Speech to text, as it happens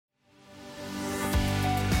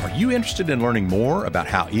you interested in learning more about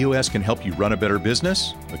how EOS can help you run a better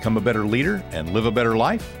business, become a better leader, and live a better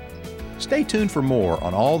life? Stay tuned for more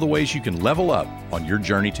on all the ways you can level up on your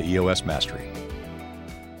journey to EOS mastery.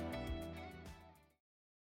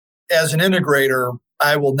 As an integrator,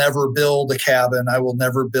 I will never build a cabin. I will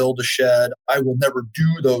never build a shed. I will never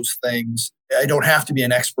do those things. I don't have to be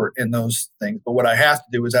an expert in those things. But what I have to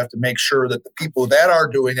do is I have to make sure that the people that are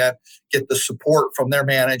doing that get the support from their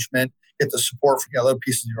management, get the support from the other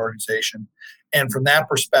pieces of the organization. And from that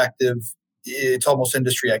perspective, it's almost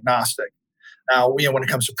industry agnostic. Now, when it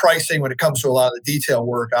comes to pricing, when it comes to a lot of the detail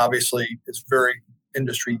work, obviously it's very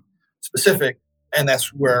industry specific. And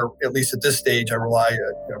that's where, at least at this stage, I rely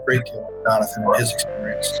a great deal on Jonathan and his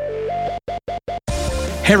experience.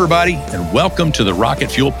 Hey, everybody, and welcome to the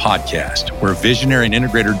Rocket Fuel Podcast, where visionary and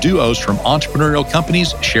integrator duos from entrepreneurial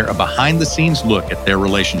companies share a behind-the-scenes look at their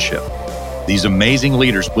relationship. These amazing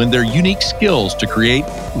leaders blend their unique skills to create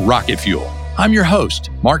Rocket Fuel. I'm your host,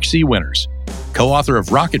 Mark C. Winters, co-author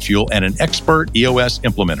of Rocket Fuel and an expert EOS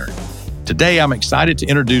implementer. Today, I'm excited to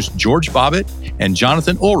introduce George Bobbitt and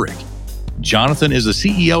Jonathan Ulrich. Jonathan is the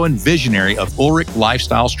CEO and visionary of Ulrich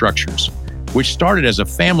Lifestyle Structures, which started as a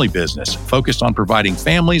family business focused on providing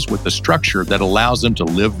families with the structure that allows them to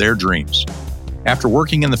live their dreams. After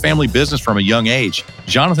working in the family business from a young age,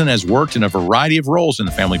 Jonathan has worked in a variety of roles in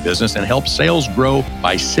the family business and helped sales grow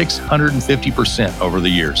by 650% over the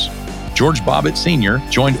years. George Bobbitt Sr.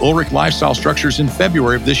 joined Ulrich Lifestyle Structures in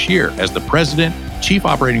February of this year as the President, Chief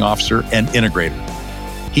Operating Officer, and Integrator.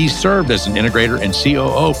 He served as an integrator and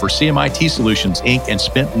COO for CMIT Solutions, Inc. and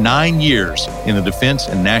spent 9 years in the defense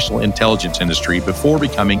and national intelligence industry before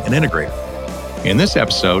becoming an integrator. In this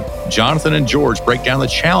episode, Jonathan and George break down the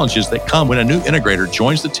challenges that come when a new integrator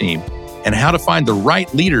joins the team and how to find the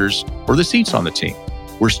right leaders for the seats on the team.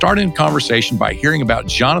 We're starting the conversation by hearing about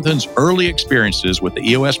Jonathan's early experiences with the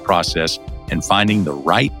EOS process and finding the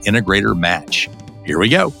right integrator match. Here we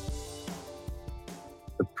go.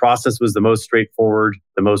 The process was the most straightforward,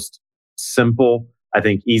 the most simple, I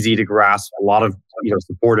think easy to grasp, a lot of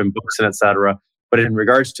support in books and et cetera. But in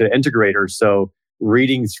regards to integrators, so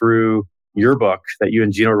reading through your book that you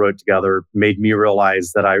and Gino wrote together made me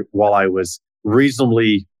realize that while I was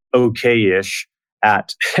reasonably okay-ish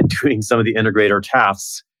at doing some of the integrator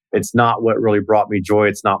tasks, it's not what really brought me joy.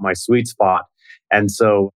 It's not my sweet spot. And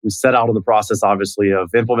so we set out on the process, obviously,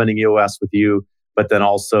 of implementing EOS with you, but then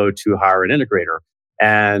also to hire an integrator.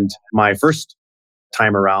 And my first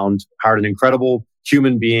time around, hired an incredible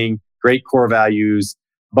human being, great core values,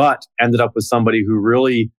 but ended up with somebody who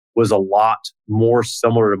really was a lot more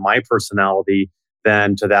similar to my personality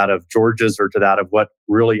than to that of George's or to that of what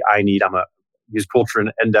really I need. Use Culture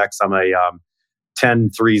Index. I'm a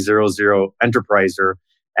 10300 enterpriser,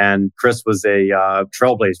 and Chris was a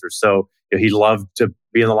trailblazer. So he loved to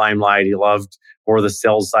be in the limelight. He loved more the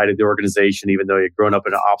sales side of the organization, even though he had grown up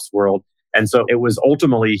in an ops world. And so it was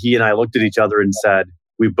ultimately, he and I looked at each other and said,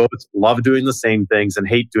 we both love doing the same things and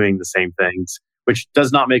hate doing the same things, which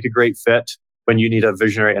does not make a great fit when you need a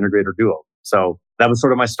visionary integrator duo. So that was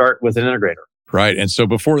sort of my start with an integrator. Right. And so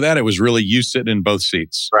before that, it was really you sitting in both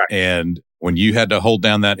seats. Right. And when you had to hold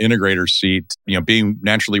down that integrator seat, being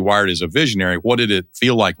naturally wired as a visionary, what did it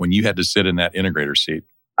feel like when you had to sit in that integrator seat?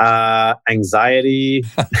 Anxiety.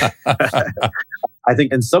 I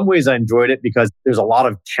think in some ways I enjoyed it because there's a lot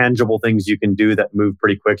of tangible things you can do that move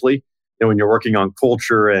pretty quickly. When you're working on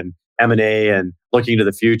culture and M&A and looking to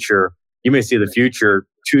the future, you may see the future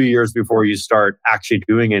 2 years before you start actually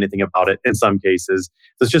doing anything about it in some cases.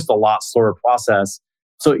 So it's just a lot slower process.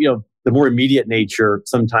 So, the more immediate nature,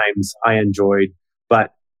 sometimes I enjoyed,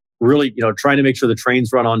 but really, trying to make sure the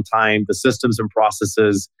trains run on time, the systems and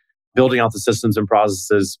processes, building out the systems and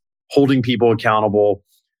processes, holding people accountable,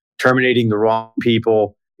 terminating the wrong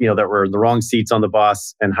people, that were in the wrong seats on the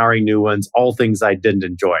bus and hiring new ones, all things I didn't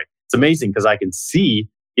enjoy. It's amazing because I can see,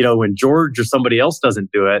 when George or somebody else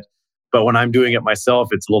doesn't do it, but when I'm doing it myself,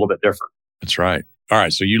 it's a little bit different. That's right. All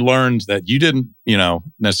right. So you learned that you didn't,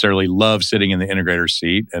 necessarily love sitting in the integrator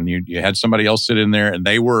seat, and you had somebody else sit in there and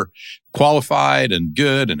they were qualified and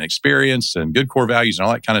good and experienced and good core values and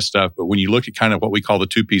all that kind of stuff. But when you look at kind of what we call the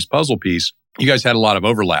two-piece puzzle piece, you guys had a lot of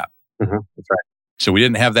overlap. Mm-hmm. That's right. So we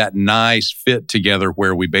didn't have that nice fit together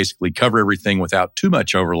where we basically cover everything without too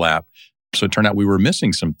much overlap. So it turned out we were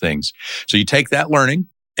missing some things. So you take that learning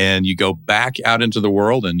and you go back out into the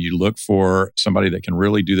world and you look for somebody that can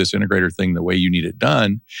really do this integrator thing the way you need it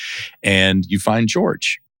done. And you find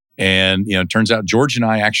George. And, it turns out George and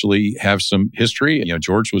I actually have some history.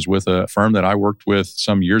 George was with a firm that I worked with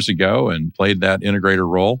some years ago and played that integrator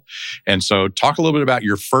role. And so talk a little bit about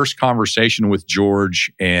your first conversation with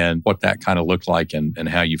George and what that kind of looked like and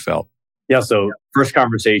how you felt. Yeah. So first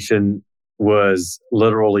conversation was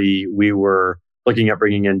literally, we were looking at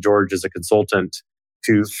bringing in George as a consultant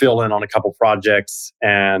to fill in on a couple projects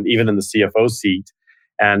and even in the CFO seat.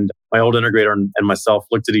 And my old integrator and myself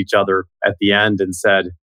looked at each other at the end and said,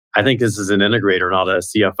 I think this is an integrator, not a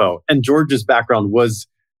CFO. And George's background was,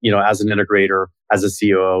 as an integrator, as a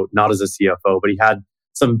COO, not as a CFO, but he had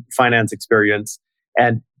some finance experience.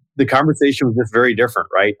 And the conversation was just very different,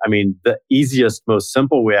 right? I mean, the easiest, most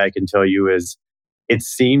simple way I can tell you is it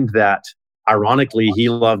seemed that ironically, he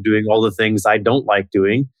loved doing all the things I don't like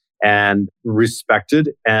doing and respected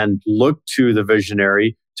and looked to the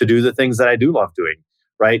visionary to do the things that I do love doing,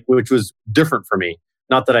 right? Which was different for me.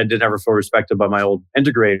 Not that I did ever feel respected by my old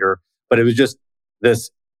integrator, but it was just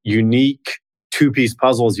this unique two-piece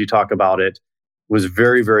puzzle, as you talk about it, was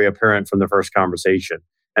very, very apparent from the first conversation.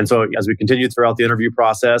 And so as we continued throughout the interview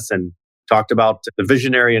process and talked about the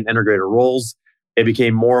visionary and integrator roles, it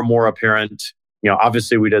became more and more apparent.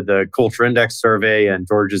 Obviously we did the culture index survey, and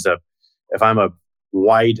George is if I'm a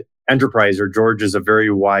wide enterpriser, George is a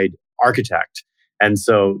very wide architect. And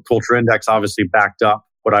so culture index obviously backed up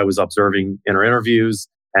what I was observing in our interviews.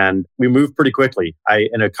 And we moved pretty quickly. I,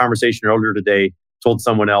 in a conversation earlier today, told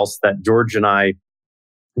someone else that George and I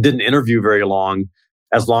didn't interview very long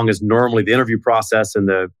as normally the interview process and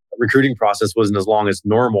the recruiting process wasn't as long as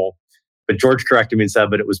normal. But George corrected me and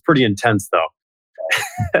said, but it was pretty intense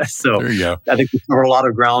though. So there you go. I think we covered a lot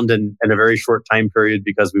of ground in a very short time period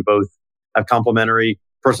because we both have complementary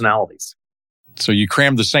personalities. So you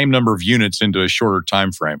crammed the same number of units into a shorter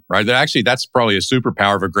time frame, right? Actually, that's probably a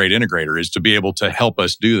superpower of a great integrator, is to be able to help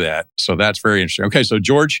us do that. So that's very interesting. Okay, so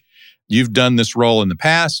George, you've done this role in the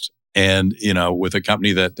past, and with a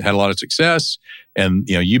company that had a lot of success, and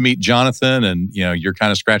you meet Jonathan, and you're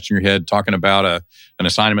kind of scratching your head talking about an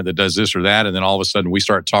assignment that does this or that, and then all of a sudden we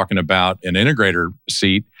start talking about an integrator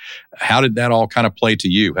seat. How did that all kind of play to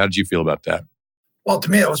you? How did you feel about that? Well, to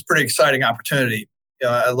me, it was a pretty exciting opportunity.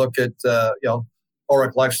 I look at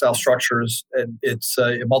Ulrich Lifestyle Structures, and it's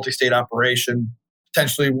a multi-state operation,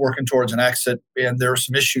 potentially working towards an exit, and there are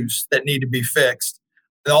some issues that need to be fixed.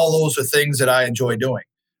 And all those are things that I enjoy doing.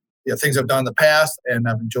 Things I've done in the past and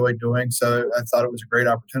I've enjoyed doing. So I thought it was a great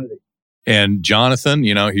opportunity. And Jonathan,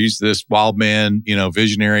 he's this wild man,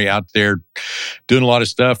 visionary out there doing a lot of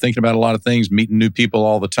stuff, thinking about a lot of things, meeting new people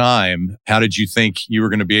all the time. How did you think you were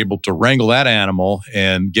going to be able to wrangle that animal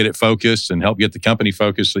and get it focused and help get the company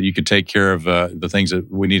focused so you could take care of the things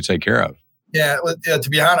that we need to take care of? Yeah, to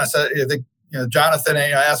be honest, I think Jonathan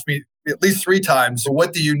asked me at least 3 times, so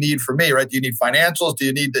what do you need from me, right? Do you need financials? Do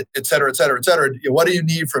you need et cetera, et cetera, et cetera? What do you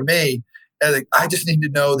need from me? And I just need to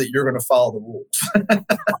know that you're going to follow the rules.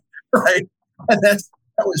 Right. And that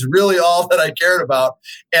was really all that I cared about.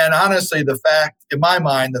 And honestly, in my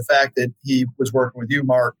mind, the fact that he was working with you,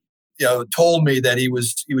 Mark, told me that he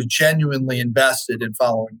was genuinely invested in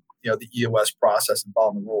following, the EOS process and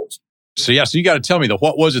following the rules. So you got to tell me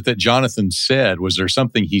what was it that Jonathan said? Was there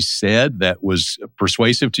something he said that was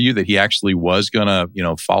persuasive to you that he actually was going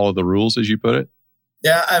to, follow the rules, as you put it?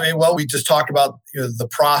 Yeah, we just talked about the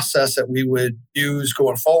process that we would use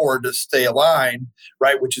going forward to stay aligned,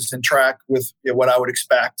 right? Which is in track with what I would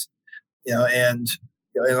expect, and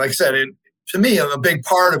like I said, to me, a big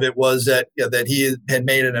part of it was that that he had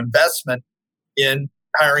made an investment in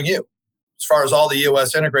hiring you. As far as all the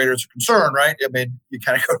EOS integrators are concerned, right? You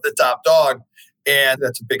kind of go to the top dog, and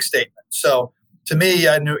that's a big statement. So to me,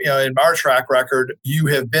 I knew, in our track record, you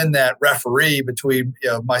have been that referee between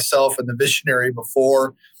myself and the visionary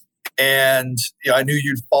before. And I knew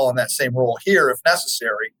you'd fall in that same role here if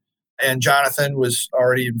necessary. And Jonathan was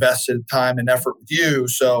already invested time and effort with you.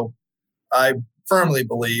 So I firmly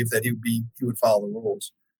believe that he would follow the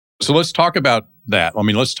rules. So let's talk about that.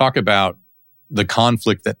 Let's talk about the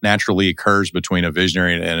conflict that naturally occurs between a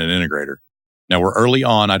visionary and an integrator. Now, we're early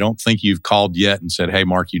on. I don't think you've called yet and said, hey,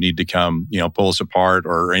 Mark, you need to come, pull us apart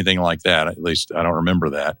or anything like that. At least I don't remember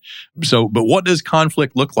that. So, but what does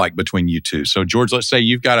conflict look like between you two? So, George, let's say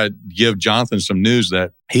you've got to give Jonathan some news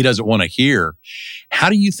that he doesn't want to hear. How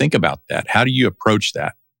do you think about that? How do you approach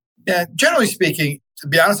that? Yeah, generally speaking, to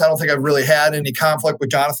be honest, I don't think I've really had any conflict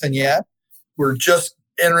with Jonathan yet. We're just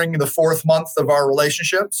entering the 4th month of our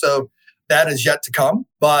relationship. So that is yet to come.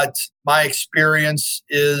 But my experience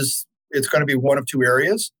is it's going to be one of 2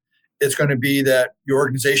 areas. It's going to be that your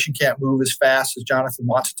organization can't move as fast as Jonathan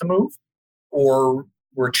wants it to move, or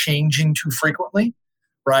we're changing too frequently,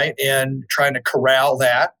 right? And trying to corral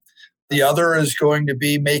that. The other is going to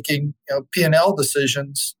be making P&L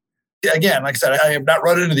decisions. Again, like I said, I have not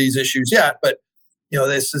run into these issues yet, but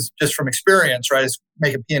this is just from experience, right? It's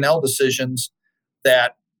making P&L decisions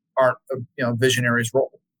that aren't visionary's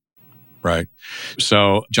role. Right.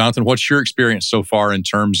 So, Jonathan, what's your experience so far in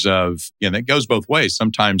terms of, and it goes both ways.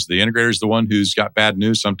 Sometimes the integrator is the one who's got bad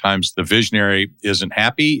news. Sometimes the visionary isn't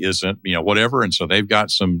happy, whatever. And so they've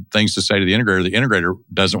got some things to say to the integrator. The integrator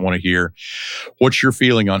doesn't want to hear. What's your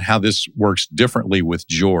feeling on how this works differently with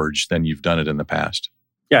George than you've done it in the past?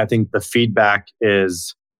 Yeah, I think the feedback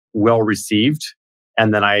is well received.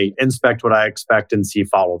 And then I inspect what I expect and see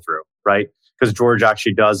follow through, right? Because George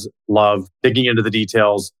actually does love digging into the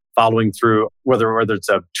details, following through, whether it's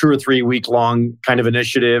a 2 or 3 week long kind of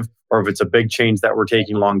initiative, or if it's a big change that we're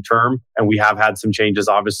taking long term. And we have had some changes,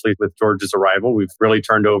 obviously, with George's arrival. We've really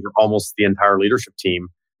turned over almost the entire leadership team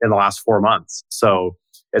in the last 4 months. So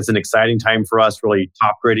it's an exciting time for us, really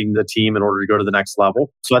top grading the team in order to go to the next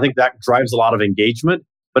level. So I think that drives a lot of engagement,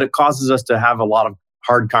 but it causes us to have a lot of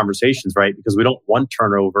hard conversations, right? Because we don't want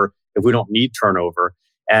turnover if we don't need turnover.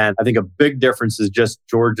 And I think a big difference is just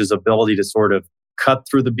George's ability to sort of cut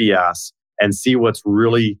through the BS and see what's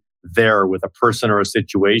really there with a person or a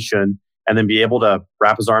situation, and then be able to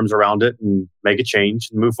wrap his arms around it and make a change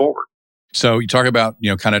and move forward. So you talk about,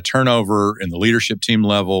 kind of turnover in the leadership team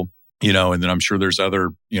level, and then I'm sure there's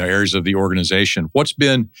other, areas of the organization. What's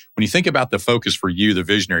been, when you think about the focus for you, the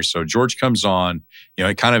visionary, so George comes on,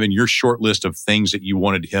 kind of in your short list of things that you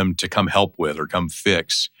wanted him to come help with or come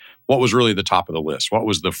fix, what was really the top of the list? What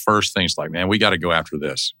was the first things like, man, we got to go after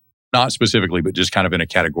this? Not specifically, but just kind of in a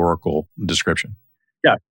categorical description.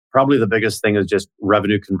 Yeah, probably the biggest thing is just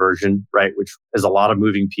revenue conversion, right? Which is a lot of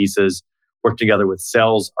moving pieces. Work together with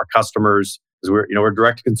sales, our customers, because we're a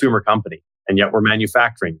direct to consumer company, and yet we're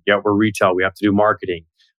manufacturing, yet we're retail. We have to do marketing,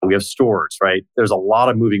 we have stores, right? There's a lot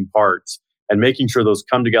of moving parts, and making sure those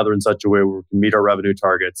come together in such a way where we can meet our revenue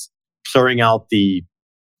targets, clearing out the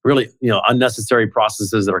really unnecessary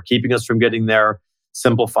processes that are keeping us from getting there,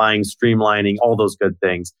 simplifying, streamlining, all those good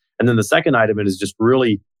things. And then the second item is just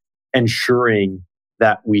really ensuring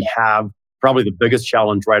that we have, probably the biggest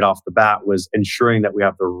challenge right off the bat was ensuring that we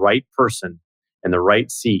have the right person in the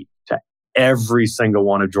right seat to every single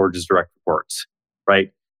one of George's direct reports,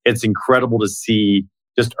 right? It's incredible to see.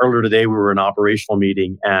 Just earlier today, we were in an operational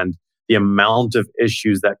meeting, and the amount of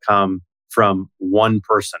issues that come from one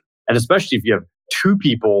person. And especially if you have two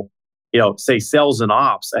people, say sales and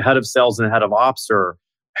ops, a head of sales and a head of ops, or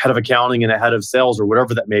head of accounting and a head of sales, or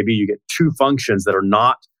whatever that may be, you get two functions that are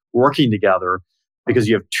not working together because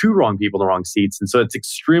you have two wrong people in the wrong seats. And so it's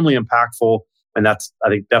extremely impactful. And that's, I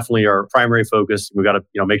think, definitely our primary focus. We've got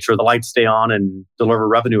to, make sure the lights stay on and deliver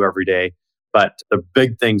revenue every day. But the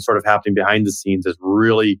big thing sort of happening behind the scenes is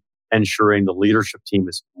really ensuring the leadership team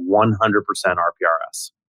is 100%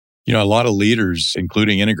 RPRS. A lot of leaders,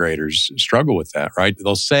 including integrators, struggle with that, right?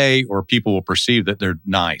 They'll say, or people will perceive that they're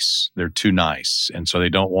nice. They're too nice. And so they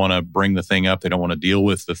don't want to bring the thing up. They don't want to deal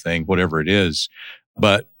with the thing, whatever it is.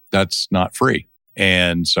 But that's not free.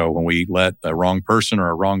 And so when we let a wrong person or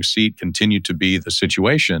a wrong seat continue to be the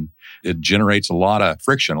situation, it generates a lot of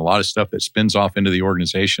friction, a lot of stuff that spins off into the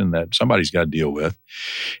organization that somebody's got to deal with.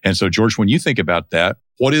 And so, George, when you think about that,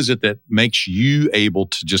 what is it that makes you able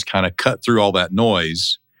to just kind of cut through all that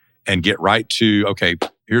noise and get right to, okay,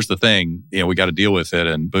 here's the thing, we got to deal with it,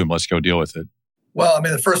 and boom, let's go deal with it? Well,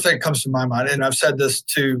 the first thing that comes to my mind, and I've said this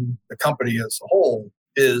to the company as a whole,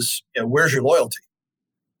 is, where's your loyalty,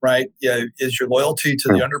 right? Is your loyalty to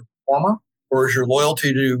the underperformer, or is your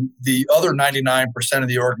loyalty to the other 99% of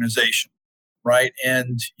the organization, right?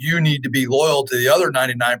 And you need to be loyal to the other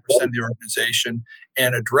 99% of the organization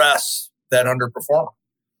and address that underperformer,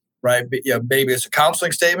 right? But, maybe it's a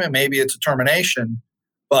counseling statement, maybe it's a termination,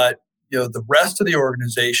 but the rest of the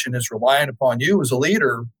organization is relying upon you as a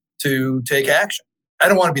leader to take action. I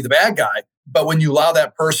don't want to be the bad guy, but when you allow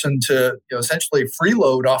that person to essentially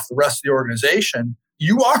freeload off the rest of the organization,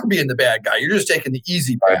 you are being the bad guy. You're just taking the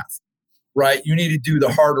easy path, right? You need to do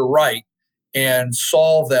the harder right and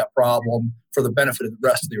solve that problem for the benefit of the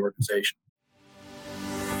rest of the organization.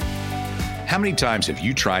 How many times have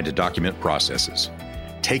you tried to document processes,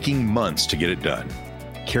 taking months to get it done?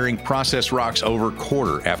 Carrying process rocks over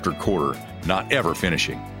quarter after quarter, not ever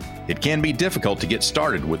finishing. It can be difficult to get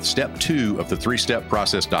started with step 2 of the 3-step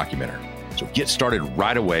process documenter. So get started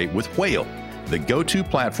right away with Whale, the go-to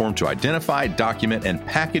platform to identify, document, and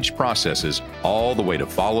package processes all the way to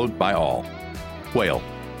followed by all. Whale,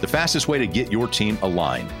 the fastest way to get your team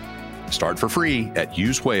aligned. Start for free at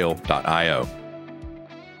usewhale.io.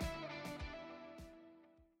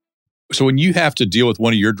 So when you have to deal with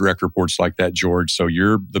one of your direct reports like that, George, so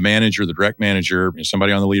you're the manager, the direct manager,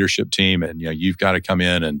 somebody on the leadership team, and you've got to come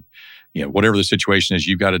in and whatever the situation is,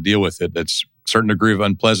 you've got to deal with it. That's a certain degree of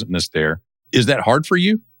unpleasantness there. Is that hard for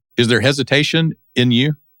you? Is there hesitation in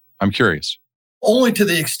you? I'm curious. Only to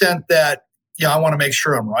the extent that I want to make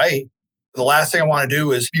sure I'm right. The last thing I want to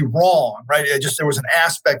do is be wrong, right? There was an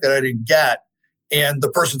aspect that I didn't get, and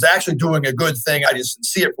the person's actually doing a good thing. I just didn't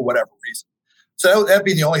see it for whatever reason. So that'd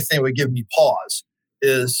be the only thing that would give me pause,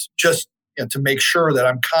 is just to make sure that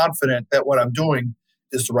I'm confident that what I'm doing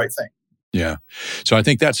is the right thing. Yeah. So I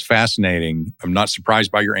think that's fascinating. I'm not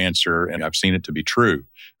surprised by your answer, and I've seen it to be true.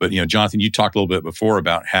 But, Jonathan, you talked a little bit before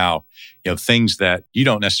about how, things that you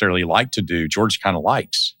don't necessarily like to do, George kind of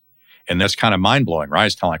likes. And that's kind of mind-blowing, right?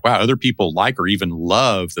 It's kind of like, wow, other people like or even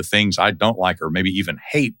love the things I don't like or maybe even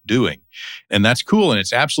hate doing. And that's cool. And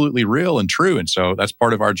it's absolutely real and true. And so that's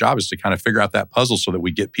part of our job, is to kind of figure out that puzzle so that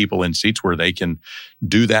we get people in seats where they can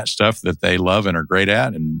do that stuff that they love and are great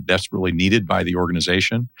at and desperately needed by the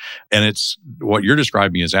organization. And it's what you're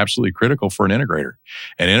describing is absolutely critical for an integrator.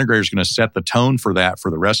 An integrator is going to set the tone for that for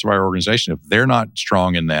the rest of our organization. If they're not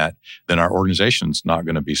strong in that, then our organization's not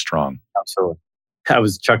going to be strong. Absolutely. I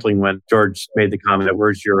was chuckling when George made the comment,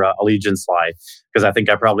 "Where's your allegiance lie?" Because I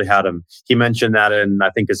think I probably had him. He mentioned that in,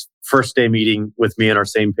 I think, his first day meeting with me on our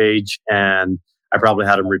same page. And I probably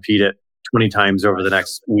had him repeat it 20 times over the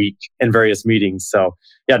next week in various meetings. So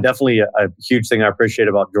yeah, definitely a huge thing I appreciate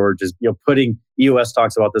about George is, putting, EOS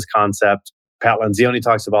talks about this concept. Pat Lanzioni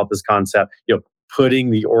talks about this concept,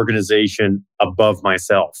 putting the organization above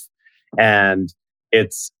myself. And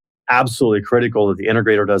it's absolutely critical that the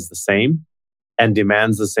integrator does the same and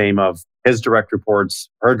demands the same of his direct reports,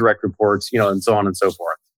 her direct reports, and so on and so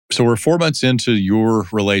forth. So we're 4 months into your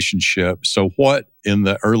relationship. So what in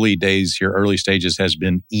the early days here, early stages, has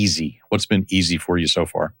been easy? What's been easy for you so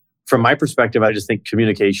far? From my perspective, I just think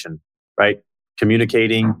communication, right?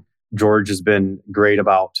 Communicating. George has been great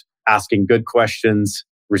about asking good questions,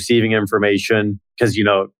 receiving information, because,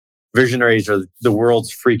 visionaries are the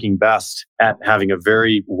world's freaking best at having a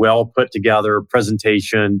very well put together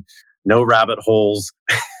presentation, no rabbit holes.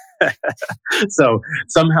 So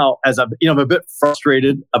somehow, as I'm a bit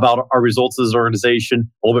frustrated about our results as an organization,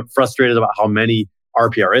 a little bit frustrated about how many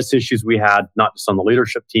RPRS issues we had, not just on the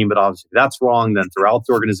leadership team, but obviously that's wrong, then throughout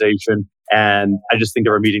the organization. And I just think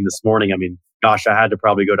of our meeting this morning. I mean, gosh, I had to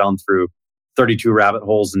probably go down through 32 rabbit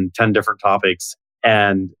holes and 10 different topics.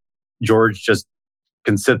 And George just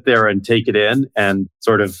can sit there and take it in and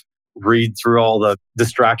sort of read through all the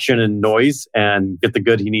distraction and noise and get the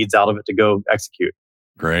good he needs out of it to go execute.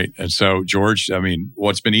 Great. And so, George,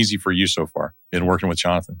 what's been easy for you so far in working with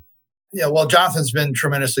Jonathan? Yeah, well, Jonathan's been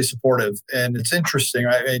tremendously supportive. And it's interesting,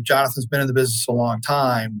 right? I mean, Jonathan's been in the business a long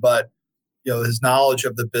time, but his knowledge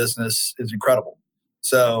of the business is incredible.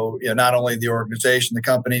 So, not only the organization, the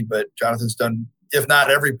company, but Jonathan's done, if not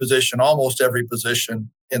every position, almost every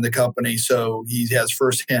position in the company. So he has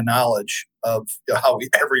firsthand knowledge of how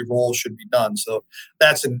every role should be done. So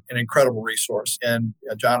that's an incredible resource. And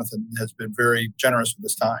Jonathan has been very generous with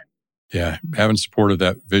his time. Yeah, having support of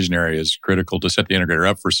that visionary is critical to set the integrator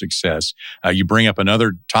up for success. You bring up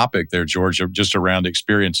another topic there, George, just around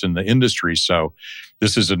experience in the industry. So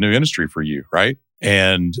this is a new industry for you, right?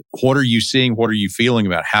 And what are you seeing? What are you feeling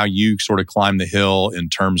about how you sort of climb the hill in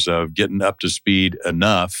terms of getting up to speed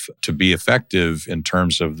enough to be effective in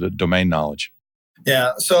terms of the domain knowledge?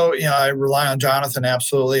 Yeah. So, I rely on Jonathan,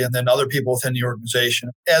 absolutely, and then other people within the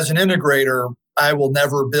organization. As an integrator, I will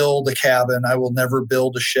never build a cabin. I will never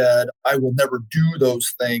build a shed. I will never do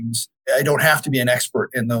those things. I don't have to be an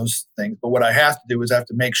expert in those things. But what I have to do is I have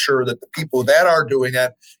to make sure that the people that are doing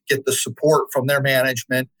that get the support from their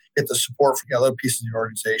management, get the support from the other pieces of the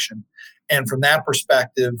organization. And from that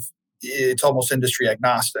perspective, it's almost industry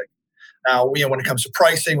agnostic. Now, when it comes to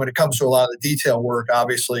pricing, when it comes to a lot of the detail work,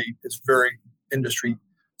 obviously it's very industry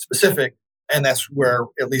specific. And that's where,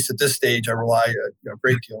 at least at this stage, I rely a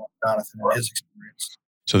great deal on Jonathan and his experience.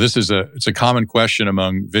 So this is it's a common question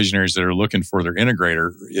among visionaries that are looking for their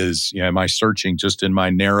integrator is, am I searching just in my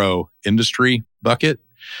narrow industry bucket?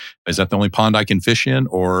 Is that the only pond I can fish in?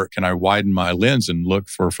 Or can I widen my lens and look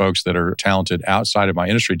for folks that are talented outside of my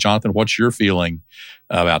industry? Jonathan, what's your feeling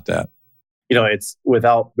about that? It's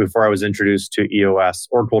before I was introduced to EOS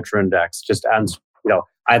or Culture Index, just as,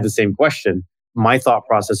 I had the same question. My thought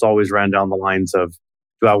process always ran down the lines of,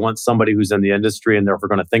 do I want somebody who's in the industry and therefore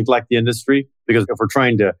going to think like the industry? Because if we're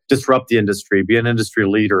trying to disrupt the industry, be an industry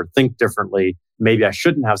leader, think differently, maybe I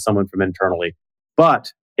shouldn't have someone from internally.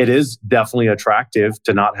 But it is definitely attractive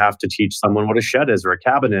to not have to teach someone what a shed is or a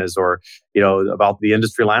cabin is or, about the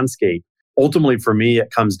industry landscape. ultimately for me, it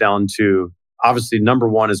comes down to obviously number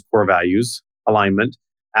one is core values alignment.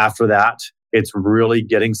 After that, it's really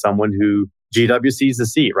getting someone who GWC's the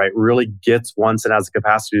seat, right? Really gets, wants, and has the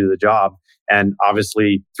capacity to do the job. And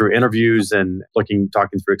obviously through interviews and talking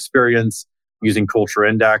through experience, using Culture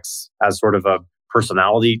Index as sort of a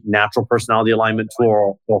natural personality alignment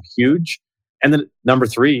tool are huge. And then number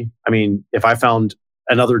three, I mean, if I found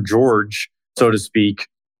another George, so to speak,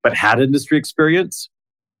 but had industry experience,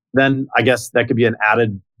 then I guess that could be an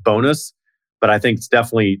added bonus. But I think it's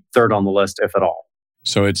definitely third on the list, if at all.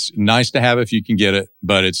 So it's nice to have if you can get it,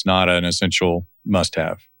 but it's not an essential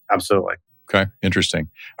must-have. Absolutely. Okay, interesting.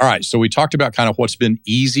 All right, so we talked about kind of what's been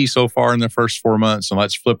easy so far in the first 4 months, and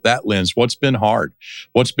let's flip that lens. What's been hard?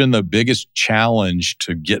 What's been the biggest challenge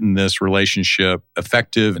to getting this relationship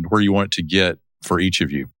effective and where you want it to get for each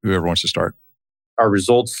of you? Whoever wants to start. Our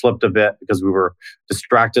results slipped a bit because we were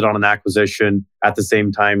distracted on an acquisition at the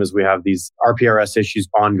same time as we have these RPRS issues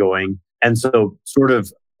ongoing. And so sort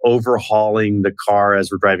of overhauling the car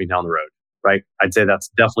as we're driving down the road, right? I'd say that's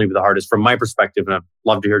definitely the hardest from my perspective. And I'd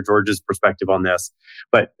love to hear George's perspective on this.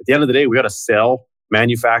 But at the end of the day, we got to sell,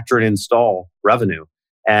 manufacture, and install revenue.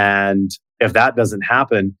 And if that doesn't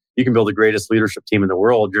happen, you can build the greatest leadership team in the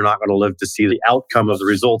world. You're not going to live to see the outcome of the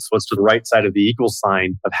results. What's to the right side of the equal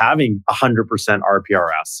sign of having 100%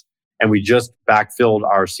 RPRS. And we just backfilled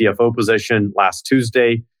our CFO position last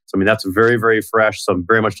Tuesday. So, I mean, that's very, very fresh. So I'm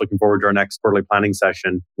very much looking forward to our next quarterly planning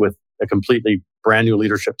session with a completely brand new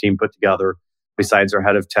leadership team put together besides our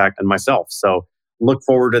head of tech and myself. So look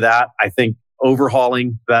forward to that. I think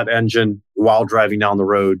overhauling that engine while driving down the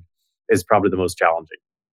road is probably the most challenging.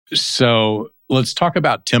 So let's talk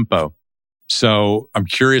about tempo. So I'm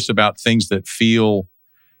curious about things that feel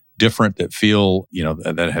different, that feel,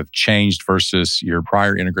 that have changed versus your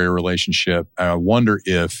prior integrator relationship. I wonder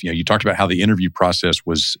if, you talked about how the interview process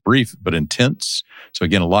was brief but intense. So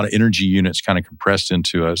again, a lot of energy units kind of compressed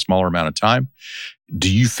into a smaller amount of time.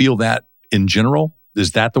 Do you feel that in general?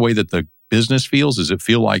 Is that the way that the business feels? Does it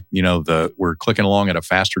feel like, we're clicking along at a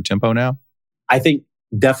faster tempo now? I think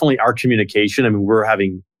definitely our communication. I mean, we're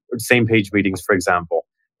having same page meetings, for example.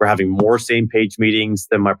 We're having more same page meetings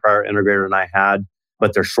than my prior integrator and I had,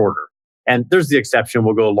 but they're shorter. And there's the exception.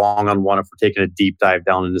 We'll go long on one if we're taking a deep dive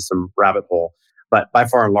down into some rabbit hole. But by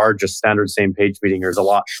far and large, a standard same page meeting is a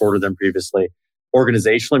lot shorter than previously.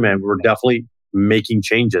 Organizationally, man, we're definitely making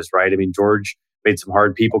changes, right? I mean, George made some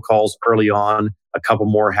hard people calls early on. A couple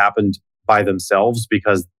more happened by themselves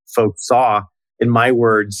because folks saw, in my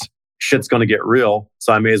words, shit's going to get real.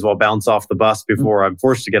 So I may as well bounce off the bus before I'm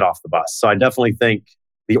forced to get off the bus. So I definitely think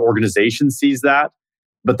the organization sees that.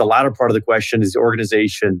 But the latter part of the question is the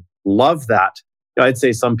organization love that. I'd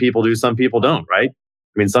say some people do, some people don't, right?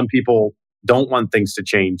 I mean, some people don't want things to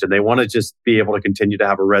change and they want to just be able to continue to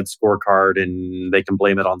have a red scorecard and they can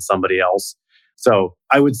blame it on somebody else. So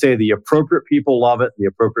I would say the appropriate people love it and the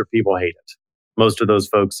appropriate people hate it. Most of those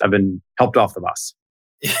folks have been helped off the bus.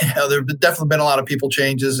 Yeah, there have definitely been a lot of people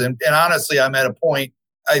changes. And honestly, I'm at a point,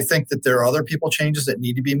 I think that there are other people changes that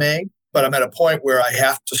need to be made. But I'm at a point where I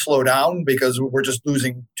have to slow down because we're just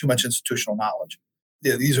losing too much institutional knowledge.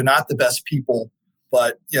 These are not the best people,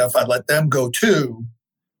 but if I let them go too,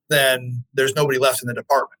 then there's nobody left in the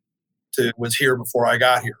department who was here before I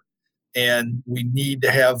got here. And we need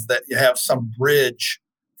to have some bridge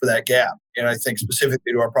for that gap. And I think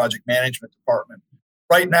specifically to our project management department.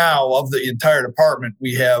 Right now, of the entire department,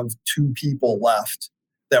 we have 2 people left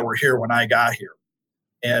that were here when I got here.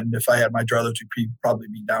 And if I had my druthers, we'd probably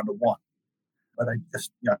be down to 1. But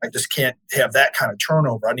I just can't have that kind of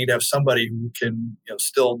turnover. I need to have somebody who can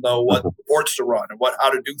still know what reports to run and how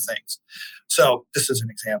to do things. So this is an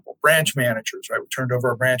example. Branch managers, right? We turned over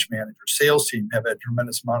our branch managers. Sales team have had a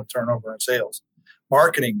tremendous amount of turnover in sales.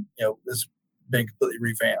 Marketing, has been completely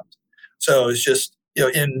revamped. So it's just,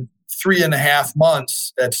 in 3.5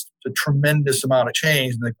 months, that's a tremendous amount of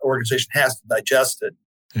change, and the organization has to digest it.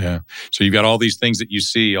 Yeah. So you've got all these things that you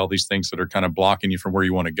see, all these things that are kind of blocking you from where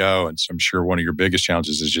you want to go. And so I'm sure one of your biggest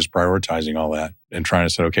challenges is just prioritizing all that and trying to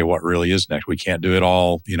say, okay, what really is next? We can't do it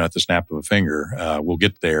all, at the snap of a finger. We'll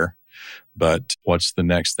get there. But what's the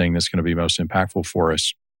next thing that's going to be most impactful for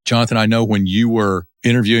us? Jonathan, I know when you were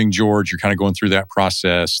interviewing George, you're kind of going through that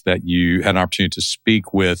process that you had an opportunity to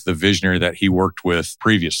speak with the visionary that he worked with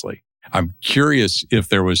previously. I'm curious if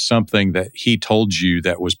there was something that he told you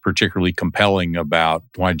that was particularly compelling about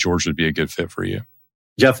why George would be a good fit for you.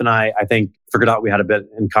 Jeff and I think, figured out we had a bit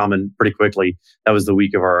in common pretty quickly. That was the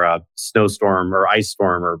week of our snowstorm or ice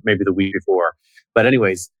storm, or maybe the week before. But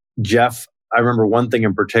anyways, Jeff, I remember one thing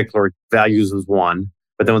in particular, values was one.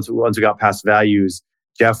 But then once we got past values,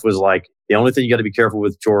 Jeff was like, the only thing you got to be careful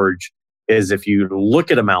with, George, is if you look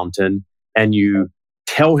at a mountain and you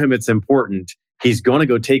tell him it's important, he's going to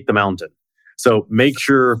go take the mountain. So make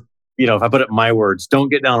sure, if I put it in my words, don't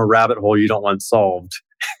get down a rabbit hole you don't want solved.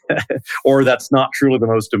 Or that's not truly the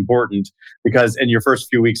most important, because in your first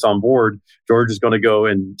few weeks on board, George is going to go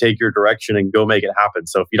and take your direction and go make it happen.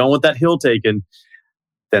 So if you don't want that hill taken,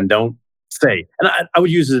 then don't stay. And I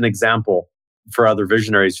would use as an example for other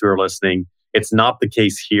visionaries who are listening. It's not the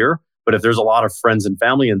case here, but if there's a lot of friends and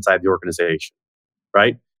family inside the organization,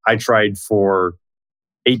 right? I tried for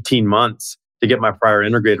 18 months to get my prior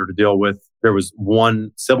integrator to deal with. There was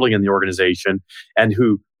one sibling in the organization and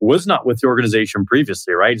who was not with the organization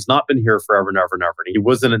previously, right? He's not been here forever and ever and ever. He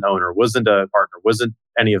wasn't an owner, wasn't a partner, wasn't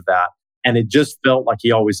any of that. And it just felt like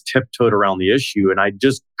he always tiptoed around the issue and I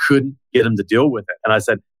just couldn't get him to deal with it. And I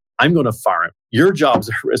said, I'm going to fire him. Your job's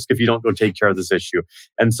at risk if you don't go take care of this issue.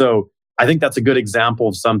 And so I think that's a good example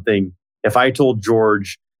of something. If I told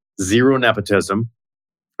George zero nepotism,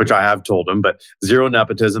 which I have told him, but zero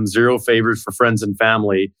nepotism, zero favors for friends and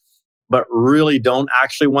family, but really don't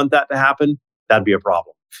actually want that to happen, that'd be a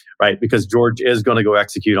problem, right? Because George is going to go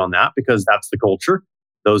execute on that because that's the culture.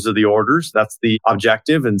 Those are the orders. That's the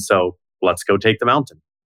objective. And so let's go take the mountain.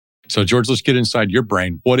 So George, let's get inside your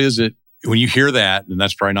brain. What is it when you hear that? And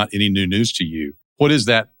that's probably not any new news to you. What is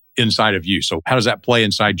that inside of you? So how does that play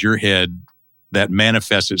inside your head that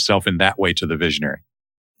manifests itself in that way to the visionary?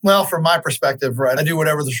 Well, from my perspective, right, I do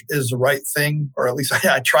whatever is the right thing, or at least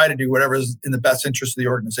I try to do whatever is in the best interest of the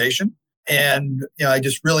organization. And, I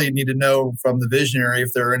just really need to know from the visionary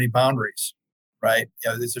if there are any boundaries, right?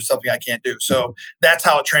 Is there something I can't do? So that's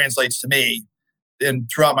how it translates to me. And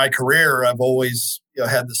throughout my career, I've always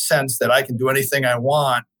had the sense that I can do anything I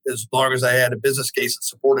want as long as I had a business case that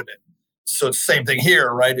supported it. So it's the same thing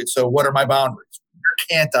here, right? So what are my boundaries? Where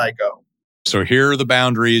can't I go? So here are the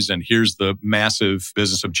boundaries and here's the massive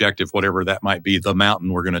business objective, whatever that might be, the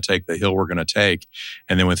mountain we're going to take, the hill we're going to take.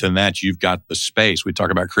 And then within that, you've got the space. We talk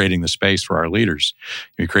about creating the space for our leaders.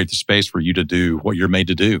 You create the space for you to do what you're made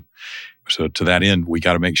to do. So to that end, we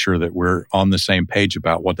got to make sure that we're on the same page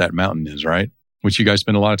about what that mountain is, right? Which you guys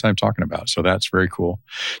spend a lot of time talking about. So that's very cool.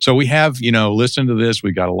 So we have, listen to this.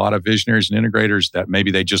 We've got a lot of visionaries and integrators that maybe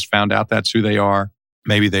they just found out that's who they are.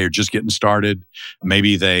 Maybe they are just getting started.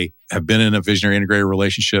 Maybe they have been in a visionary integrator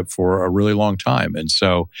relationship for a really long time. And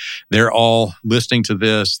so they're all listening to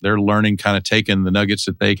this. They're learning, kind of taking the nuggets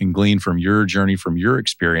that they can glean from your journey, from your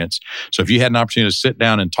experience. So if you had an opportunity to sit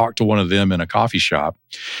down and talk to one of them in a coffee shop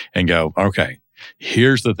and go, okay,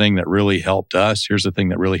 here's the thing that really helped us. Here's the thing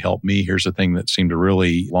that really helped me. Here's the thing that seemed to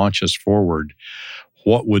really launch us forward.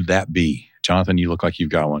 What would that be? Jonathan, you look like you've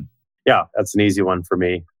got one. Yeah, that's an easy one for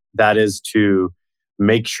me. That is to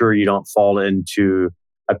make sure you don't fall into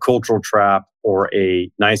a cultural trap or a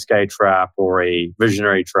nice guy trap or a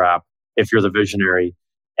visionary trap if you're the visionary.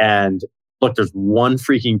 And look, there's one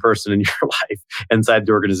freaking person in your life inside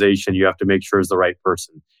the organization you have to make sure is the right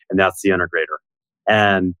person. And that's the integrator.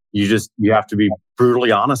 And you have to be brutally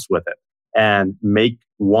honest with it and make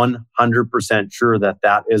 100% sure that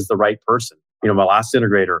that is the right person. My last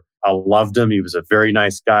integrator, I loved him. He was a very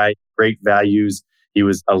nice guy, great values. He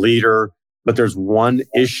was a leader. But there's one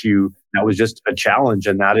issue that was just a challenge,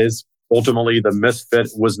 and that is ultimately the misfit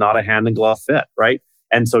was not a hand and glove fit, right?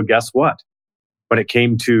 And so guess what? When it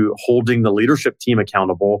came to holding the leadership team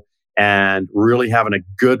accountable and really having a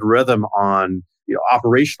good rhythm on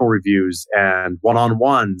operational reviews and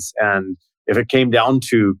one-on-ones, and if it came down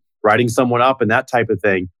to writing someone up and that type of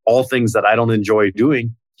thing, all things that I don't enjoy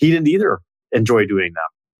doing, he didn't either enjoy doing them.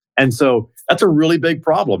 And so that's a really big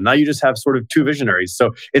problem. Now you just have sort of two visionaries.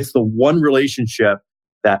 So it's the one relationship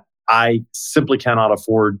that I simply cannot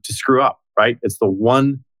afford to screw up, right? It's the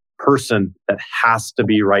one person that has to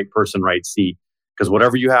be right person, right seat. Because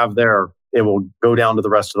whatever you have there, it will go down to the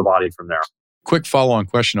rest of the body from there. Quick follow-on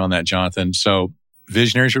question on that, Jonathan. So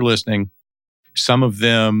visionaries are listening. Some of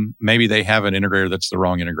them, maybe they have an integrator that's the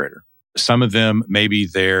wrong integrator. Some of them, maybe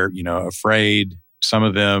they're, afraid. Some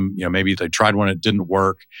of them, maybe they tried one, it didn't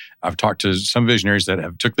work. I've talked to some visionaries that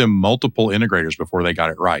have took them multiple integrators before they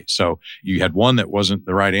got it right. So you had one that wasn't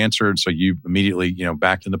the right answer. And so you immediately,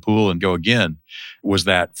 backed in the pool and go again. Was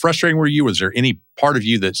that frustrating for you? Was there any part of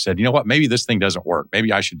you that said, you know what, maybe this thing doesn't work.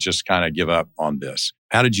 Maybe I should just kind of give up on this.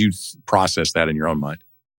 How did you process that in your own mind?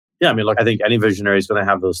 Yeah, look, I think any visionary is going to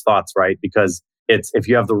have those thoughts, right? Because if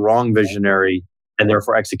you have the wrong visionary and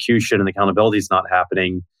therefore execution and accountability is not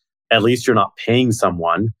happening, at least you're not paying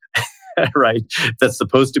someone, right, that's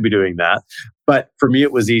supposed to be doing that. But for me,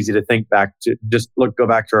 it was easy to think back to go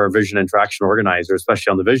back to our vision and traction organizer,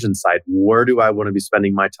 especially on the vision side. Where do I want to be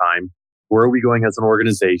spending my time? Where are we going as an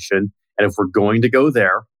organization? And if we're going to go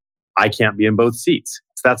there, I can't be in both seats.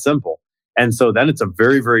 It's that simple. And so then it's a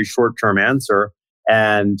very, very short-term answer.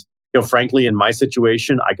 And, frankly, in my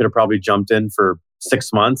situation, I could have probably jumped in for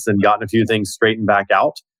 6 months and gotten a few things straightened back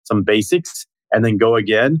out, some basics, and then go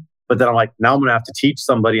again. But then I'm like, now I'm going to have to teach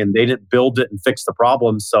somebody, and they didn't build it and fix the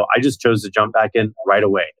problem. So I just chose to jump back in right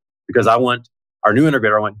away because I want our new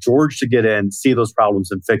integrator, I want George to get in, see those problems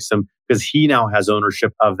and fix them because he now has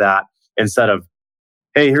ownership of that instead of,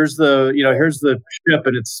 hey, here's the ship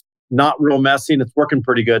and it's not real messy and it's working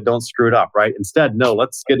pretty good. Don't screw it up, right? Instead, no,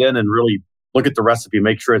 let's get in and really look at the recipe,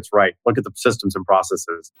 make sure it's right. Look at the systems and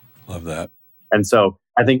processes. Love that. And so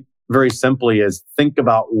I think very simply is think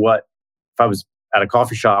about if I was at a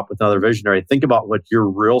coffee shop with another visionary, think about what your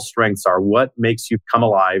real strengths are. What makes you come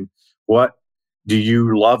alive? What do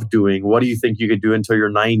you love doing? What do you think you could do until you're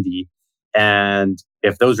 90? And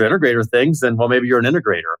if those are integrator things, then maybe you're an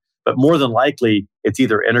integrator. But more than likely, it's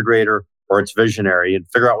either integrator or it's visionary, and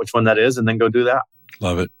figure out which one that is and then go do that.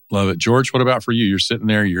 Love it. Love it. George, what about for you? You're sitting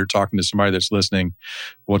there, you're talking to somebody that's listening.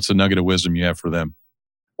 What's the nugget of wisdom you have for them?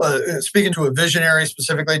 Well, speaking to a visionary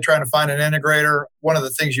specifically, trying to find an integrator, one of the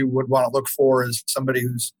things you would want to look for is somebody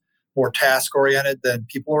who's more task-oriented than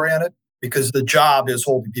people-oriented, because the job is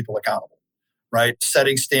holding people accountable, right?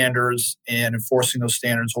 Setting standards and enforcing those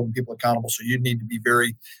standards, holding people accountable. So you need to be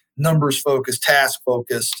very numbers-focused,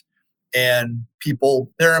 task-focused, and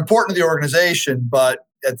people, they're important to the organization, but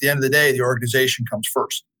at the end of the day, the organization comes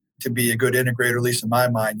first. To be a good integrator, at least in my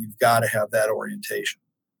mind, you've got to have that orientation.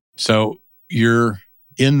 So you're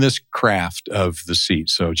in this craft of the seat.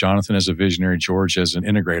 So Jonathan as a visionary, George as an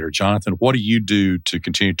integrator. Jonathan, what do you do to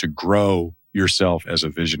continue to grow yourself as a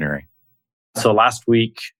visionary? So last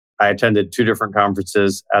week, I attended 2 different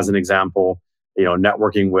conferences as an example,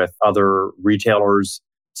 networking with other retailers,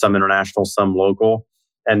 some international, some local,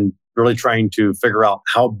 and really trying to figure out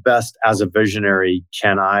how best as a visionary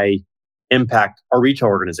can I impact our retail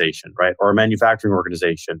organization, right? Or a manufacturing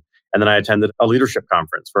organization. And then I attended a leadership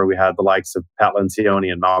conference where we had the likes of Pat Lencioni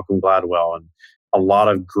and Malcolm Gladwell and a lot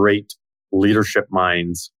of great leadership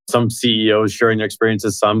minds, some CEOs sharing their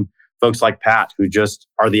experiences, some folks like Pat who just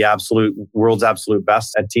are the world's absolute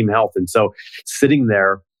best at team health. And so sitting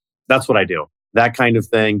there, that's what I do. That kind of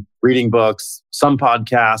thing, reading books, some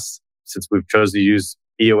podcasts, since we've chosen to use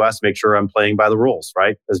EOS, make sure I'm playing by the rules,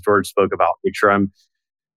 right? As George spoke about, make sure I'm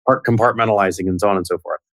compartmentalizing and so on and so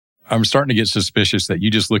forth. I'm starting to get suspicious that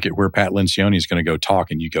you just look at where Pat Lencioni is going to go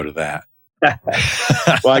talk and you go to that.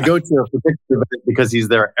 Well, I go to a particular event because he's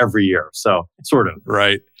there every year. So sort of.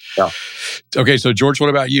 Right. Yeah. Okay. So George,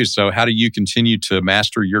 what about you? So how do you continue to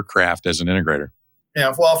master your craft as an integrator?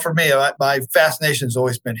 Yeah. Well, for me, my fascination has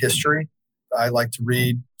always been history. I like to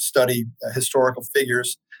read, study historical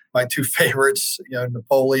figures. My 2 favorites,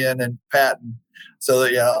 Napoleon and Patton. So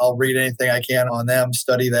yeah, I'll read anything I can on them,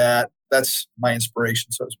 study that. That's my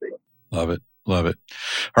inspiration, so to speak. Love it. Love it.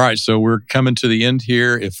 All right. So we're coming to the end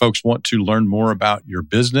here. If folks want to learn more about your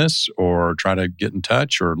business or try to get in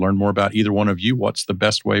touch or learn more about either one of you, what's the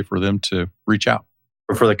best way for them to reach out?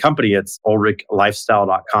 For the company, it's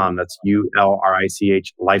ulrichlifestyle.com. That's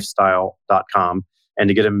ULRICH lifestyle.com. And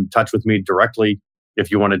to get in touch with me directly,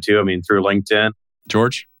 if you wanted to, through LinkedIn.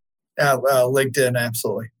 George? LinkedIn,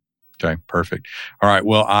 absolutely. Okay, perfect. All right.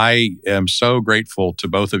 Well, I am so grateful to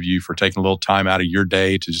both of you for taking a little time out of your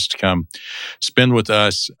day to just come spend with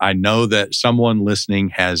us. I know that someone listening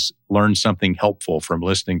has learned something helpful from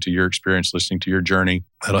listening to your experience, listening to your journey.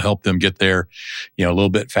 That'll help them get there, a little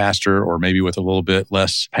bit faster or maybe with a little bit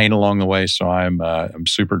less pain along the way. So I'm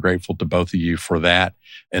super grateful to both of you for that.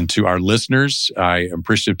 And to our listeners, I am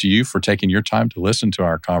appreciative to you for taking your time to listen to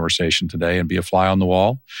our conversation today and be a fly on the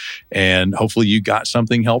wall. And hopefully you got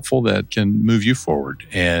something helpful that can move you forward.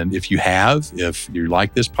 And if you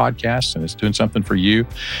like this podcast and it's doing something for you,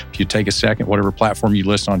 if you take a second, whatever platform you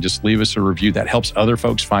listen on, just leave us a review. That helps other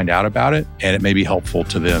folks find out about it, and it may be helpful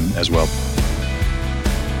to them as well.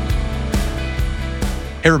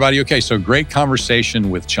 Hey, everybody. Okay, so great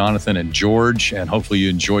conversation with Jonathan and George, and hopefully you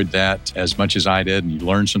enjoyed that as much as I did, and you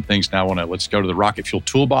learned some things. Now let's go to the Rocket Fuel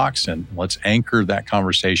Toolbox, and let's anchor that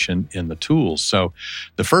conversation in the tools. So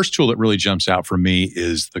the first tool that really jumps out for me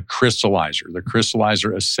is the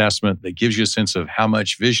crystallizer assessment that gives you a sense of how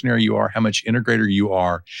much visionary you are, how much integrator you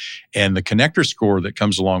are, and the connector score that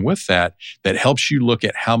comes along with that helps you look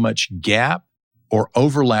at how much gap or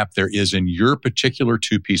overlap there is in your particular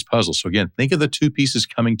 2-piece puzzle. So again, think of the 2 pieces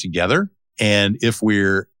coming together. And if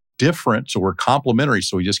we're different, so we're complementary,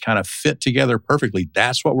 so we just kind of fit together perfectly.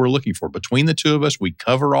 That's what we're looking for. Between the two of us, we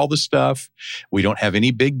cover all the stuff. We don't have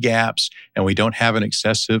any big gaps, and we don't have an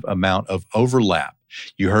excessive amount of overlap.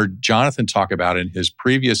 You heard Jonathan talk about in his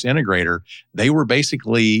previous integrator, they were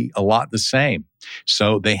basically a lot the same.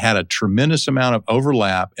 So they had a tremendous amount of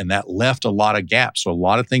overlap, and that left a lot of gaps. So a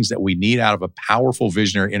lot of things that we need out of a powerful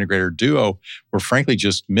visionary integrator duo were frankly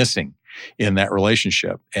just missing in that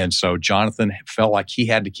relationship. And so Jonathan felt like he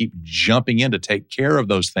had to keep jumping in to take care of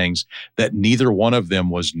those things that neither one of them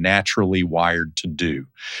was naturally wired to do.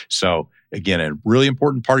 So again, a really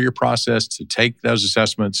important part of your process to take those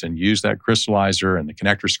assessments and use that crystallizer and the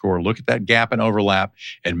connector score, look at that gap and overlap,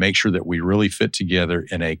 and make sure that we really fit together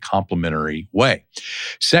in a complementary way.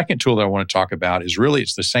 Second tool that I want to talk about is really,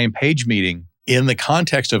 it's the same page meeting in the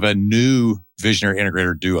context of a new visionary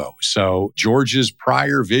integrator duo. So George's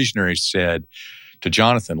prior visionary said to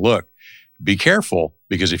Jonathan, look, be careful,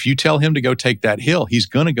 because if you tell him to go take that hill, he's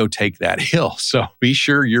going to go take that hill. So be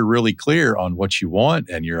sure you're really clear on what you want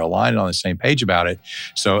and you're aligned on the same page about it.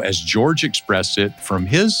 So as George expressed it from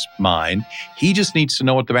his mind, he just needs to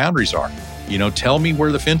know what the boundaries are. Tell me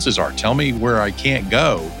where the fences are. Tell me where I can't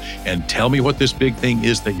go, and tell me what this big thing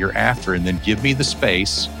is that you're after, and then give me the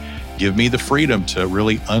space. Give me the freedom to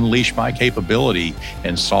really unleash my capability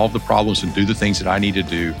and solve the problems and do the things that I need to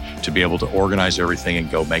do to be able to organize everything and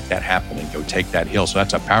go make that happen and go take that hill. So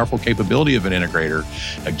that's a powerful capability of an integrator.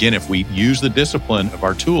 Again, if we use the discipline of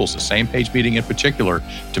our tools, the same page meeting in particular,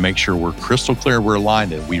 to make sure we're crystal clear, we're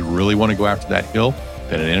aligned, and we really want to go after that hill,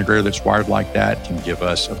 then an integrator that's wired like that can give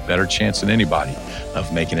us a better chance than anybody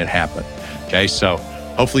of making it happen. Okay, so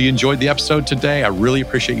hopefully you enjoyed the episode today. I really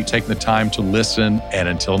appreciate you taking the time to listen. And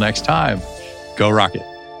until next time, go Rocket.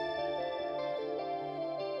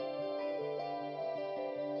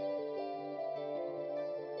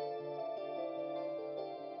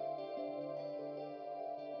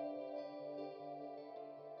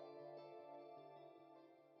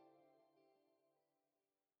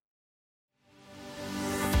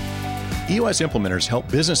 EOS implementers help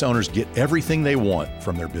business owners get everything they want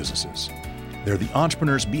from their businesses. They're the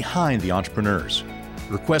entrepreneurs behind the entrepreneurs.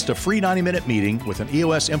 Request a free 90-minute meeting with an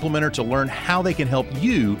EOS implementer to learn how they can help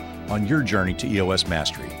you on your journey to EOS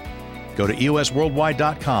mastery. Go to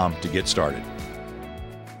eosworldwide.com to get started.